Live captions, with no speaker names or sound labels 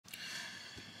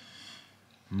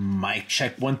Mic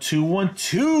check 1 2 1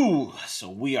 2. So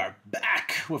we are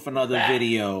back with another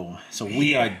video. So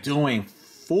we are doing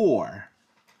 4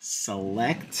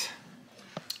 select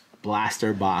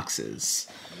blaster boxes.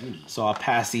 So I'll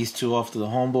pass these 2 off to the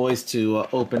homeboys to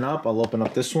open up. I'll open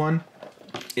up this one.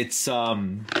 It's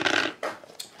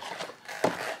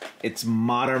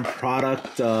modern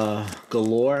product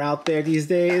galore out there these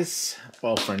days.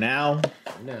 Well, for now.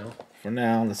 For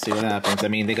now, let's see what happens. I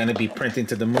mean, they're going to be printing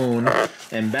to the moon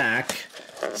and back,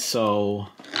 so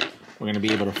we're going to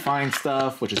be able to find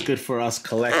stuff, which is good for us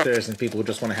collectors and people who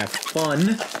just want to have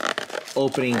fun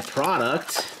opening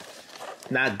product.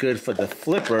 Not good for the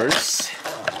flippers.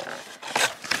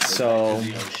 So,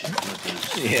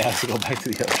 yeah, let's go back to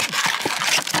the ocean.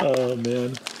 Oh,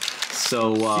 man.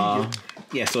 So,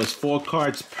 yeah, so it's 4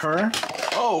 cards per.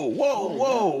 Oh, whoa,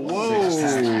 whoa, whoa.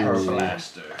 6 per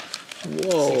blaster.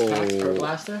 Whoa. 6 packs per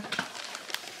blaster?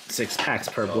 6 packs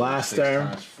per blaster.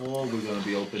 6 times 4, we're going to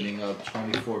be opening up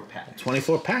 24 packs.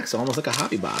 24 packs, so almost like a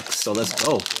hobby box. So let's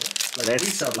go.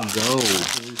 Let's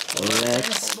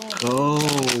go.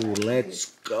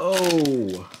 Let's go.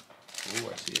 Ooh,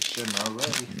 I see a shimmer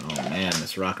already. Oh man,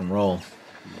 let's rock and roll.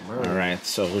 Alright,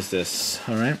 so who's this?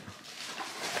 Alright.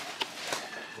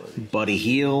 Buddy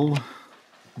Heel.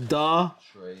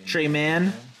 Trey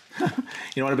Man. You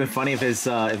know what would have been funny if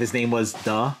his name was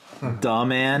Duh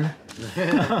Man.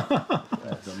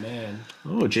 That's a man.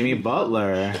 Oh, Jimmy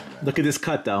Butler. Look at this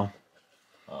cut though.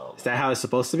 Is that how it's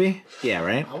supposed to be? Yeah,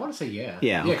 right? I want to say yeah.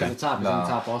 Yeah, Yeah, okay. because the top is on the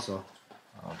top also.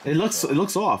 It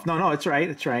looks off. No, it's right.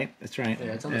 It's right. Yeah,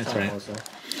 it's on the top right. also.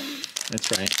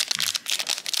 That's right.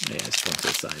 Yeah, let's go to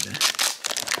the side there.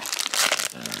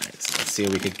 Alright, so let's see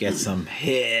if we could get some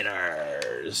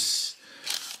hitters.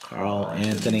 Carl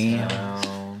Anthony.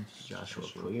 Joshua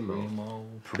Primo.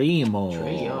 Primo.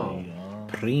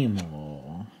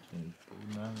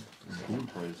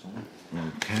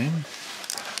 Okay.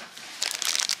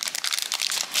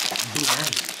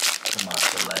 Come on,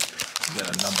 select. Get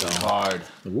a number card.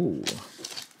 Ooh.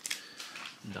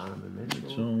 Donovan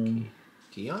Mitchell.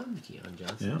 Keon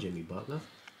Johnson. Yeah. Jimmy Butler.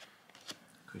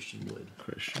 Christian Wood.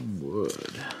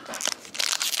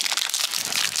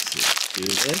 Let's do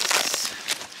this.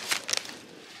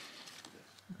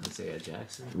 Isaiah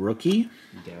Jackson. Rookie.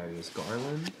 Darius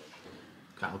Garland.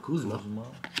 Kyle Kuzma.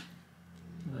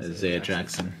 Isaiah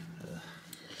Jackson.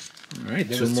 Alright,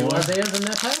 There 2 was 2 more. Isaiahs in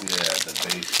that pack? Yeah, the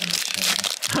base and the chin.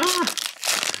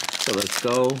 So let's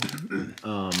go.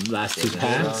 Last 2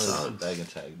 packs. Bag and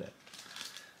tag that.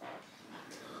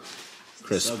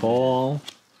 Chris Paul.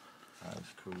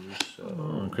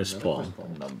 Caruso. Chris Paul.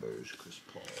 Numbers, Chris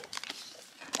Paul.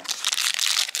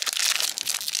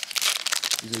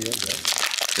 These are yours, right?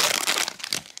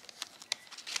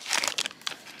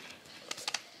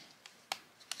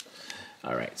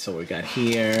 All right, so we got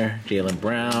here Jaylen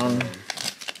Brown.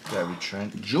 Gary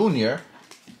Trent Jr.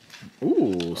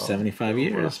 Ooh, 75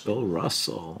 years. Bill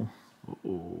Russell.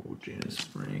 Ooh, Junior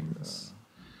Springs.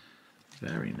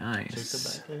 Very nice. Take the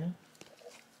back there.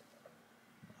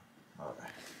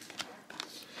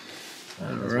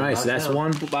 All right, so that's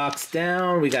 1 box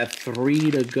down. We got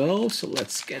 3 to go. So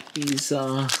let's get these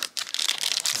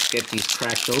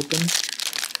cracked open.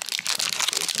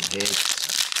 Some hits.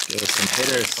 Give us some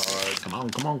hitters. Come on.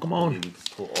 We can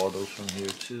pull all those from here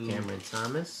too. Cameron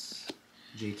Thomas.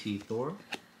 JT Thor.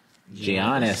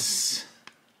 Giannis.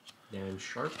 Darren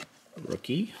Sharp.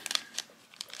 Rookie.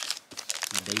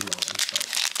 Daylon Sharp.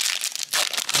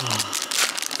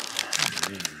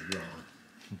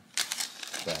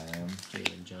 Bam.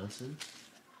 Jalen Johnson.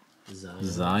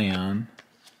 Zion.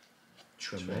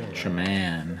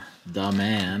 Treman. The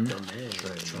man.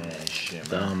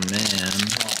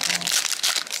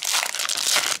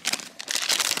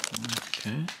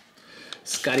 Okay.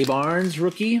 Scotty Barnes,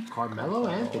 rookie. Carmelo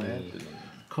Anthony.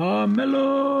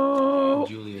 Carmelo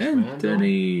Julius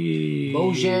Anthony.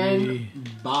 Bojan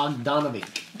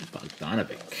Bogdanovic.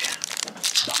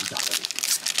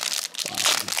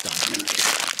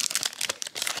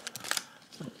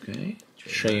 Okay.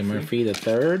 Trey Murphy the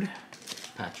third.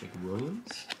 Patrick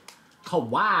Williams.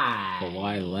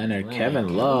 Kawhi Leonard.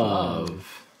 Kevin Love.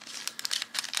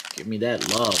 Give me that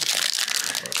love.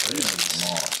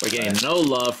 We're getting no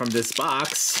love from this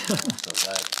box.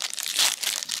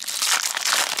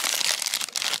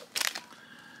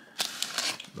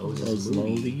 Moses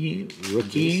Moody.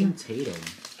 Rookie. Jason Tatum.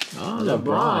 Oh,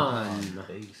 LeBron.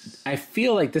 I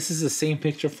feel like this is the same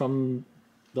picture from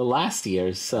the last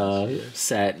year's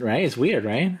set, right? It's weird,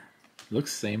 right?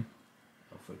 Looks the same.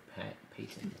 For Pat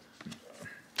Payton.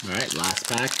 All right, last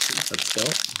pack. Let's go.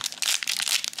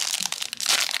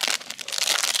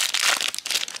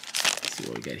 Let's see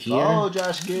what we got here. Oh,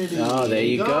 Josh Giddey. Oh, there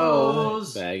you go.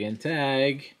 goes. Bag and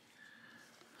tag.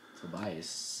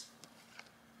 Tobias.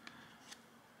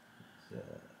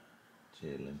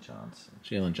 Jalen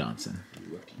Johnson.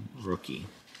 Rookie.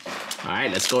 All right,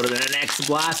 let's go to the next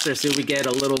blaster. See if we get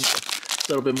a little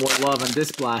bit more love on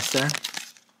this blaster.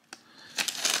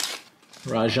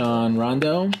 Rajon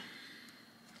Rondo.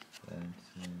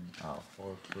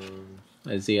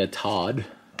 Isaiah Todd.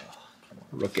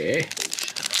 Rookie.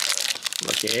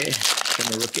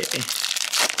 From a rookie.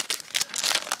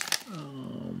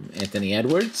 Anthony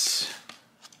Edwards.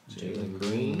 Jalen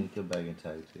Green. Good bag and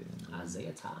tag.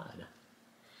 Isaiah Todd.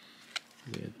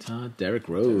 Derrick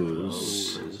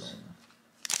Rose.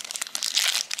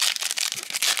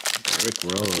 Derrick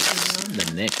Rose.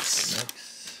 The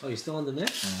Knicks. Oh, you're still on the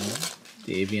Knicks?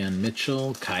 Davion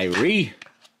Mitchell. Kyrie.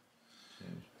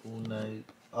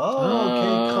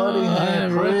 Oh,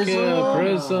 Cunningham.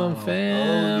 Prizm,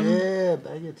 fam. Oh, yeah.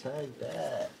 Bag and tag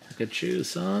that. Look at you,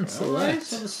 son. All Select. right,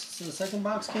 so the second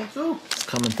box came through. It's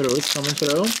coming through. It's coming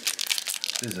through.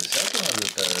 Is the second or the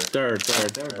third?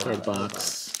 Third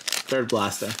box. Third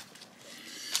blaster.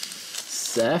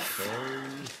 Seth.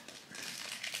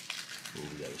 Oh, we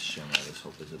got a shim. I just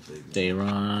hope it's a big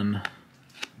one. Dayron.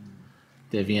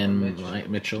 Davion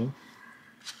Mitchell.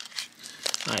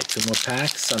 All right, 2 more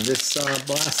packs on this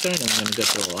blaster, and I'm going to go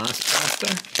to the last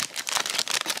blaster.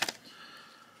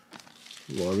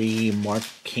 Laurie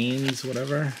Markkanes,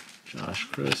 whatever. Josh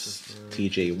Chris.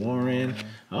 TJ Warren.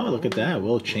 Oh, look at that.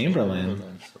 Will Chamberlain.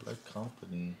 Select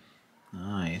company.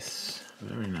 Nice.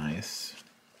 Very nice.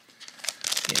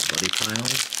 Yeah, Buddy Pile.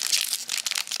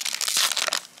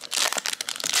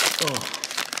 Oh.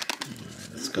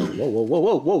 Let's go.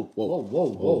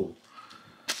 Whoa.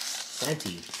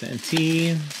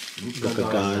 Santi. Luka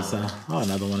Gaza. Oh,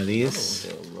 another one of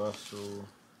these. Russell.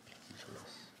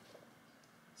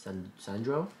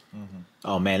 Sandro?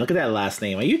 Oh, man, look at that last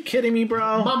name. Are you kidding me,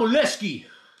 bro? Mamuleski.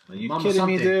 Are you kidding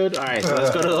me, dude? All right, so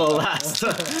let's go to the last.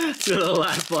 Let's go to the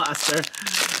last blaster.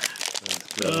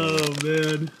 Oh,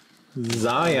 man.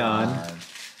 Zion.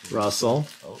 Russell.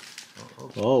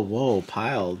 Oh, whoa,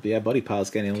 Piled. Yeah, Buddy Pile's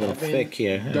getting a little thick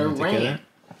here.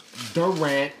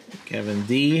 Durant. Kevin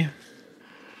D.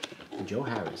 Joe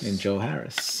Harris. And Joe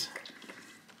Harris.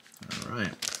 All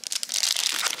right.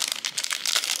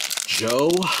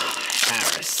 Joe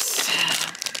Harris.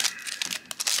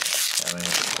 I mean,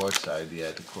 the court side.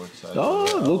 Yeah, the court side.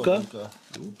 Oh, Luka.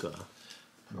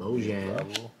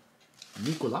 Bojan.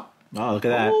 Nicola. Oh, look at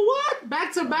that. Oh, what?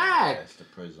 Back to back. That's the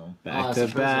Prizm. Back to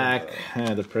back.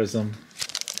 Yeah, the Prizm.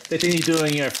 They think you're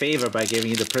doing you a favor by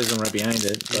giving you the Prizm right behind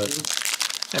it. But,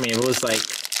 I mean, if it was like,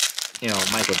 you know,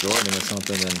 Michael Jordan or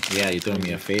something, then yeah, you're doing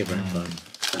me a favor. But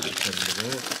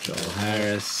Joe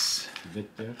Harris.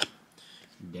 Victor.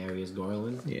 Darius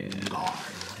Garland. Yeah. Garland.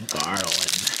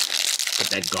 Get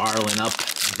that Garland up.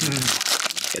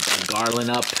 Get that Garland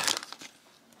up.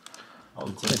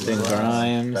 Quentin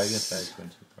Grimes.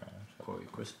 Corey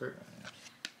Crisper.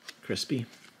 Crispy.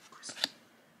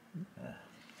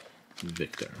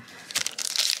 Victor.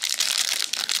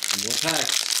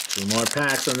 2 more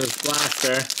packs on this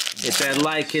blaster. Hit that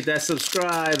like, hit that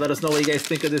subscribe. Let us know what you guys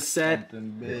think of this set.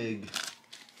 Something big.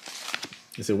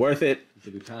 Is it worth it?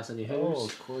 Did we pass any hitters? Oh,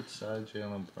 courtside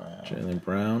Jaylen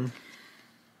Brown.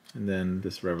 And then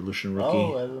this Revolution rookie.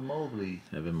 Oh, Evan Mobley.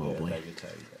 Yeah, get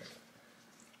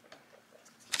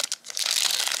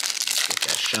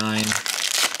that shine.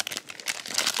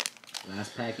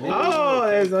 Last pack. Oh,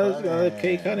 there's another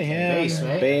K Cunningham. Base,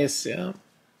 right? Base, yeah.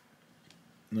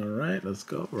 All right, let's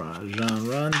go. Rajon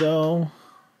Rondo.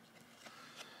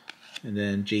 And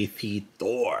then JT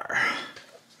Thor.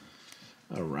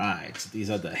 All right, so these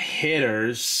are the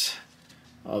hitters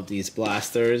of these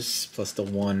blasters, plus the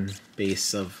 1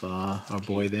 base of our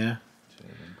boy there.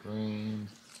 Jalen Green,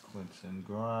 Quentin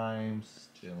Grimes,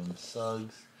 Jalen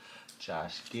Suggs,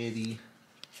 Josh Giddey,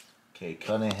 K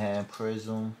Cunningham,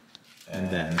 Prizm, and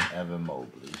then Evan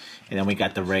Mobley. And then we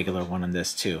got the regular one on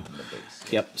this too.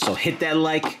 Yep, so hit that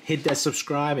like, hit that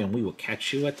subscribe, and we will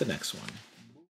catch you at the next one.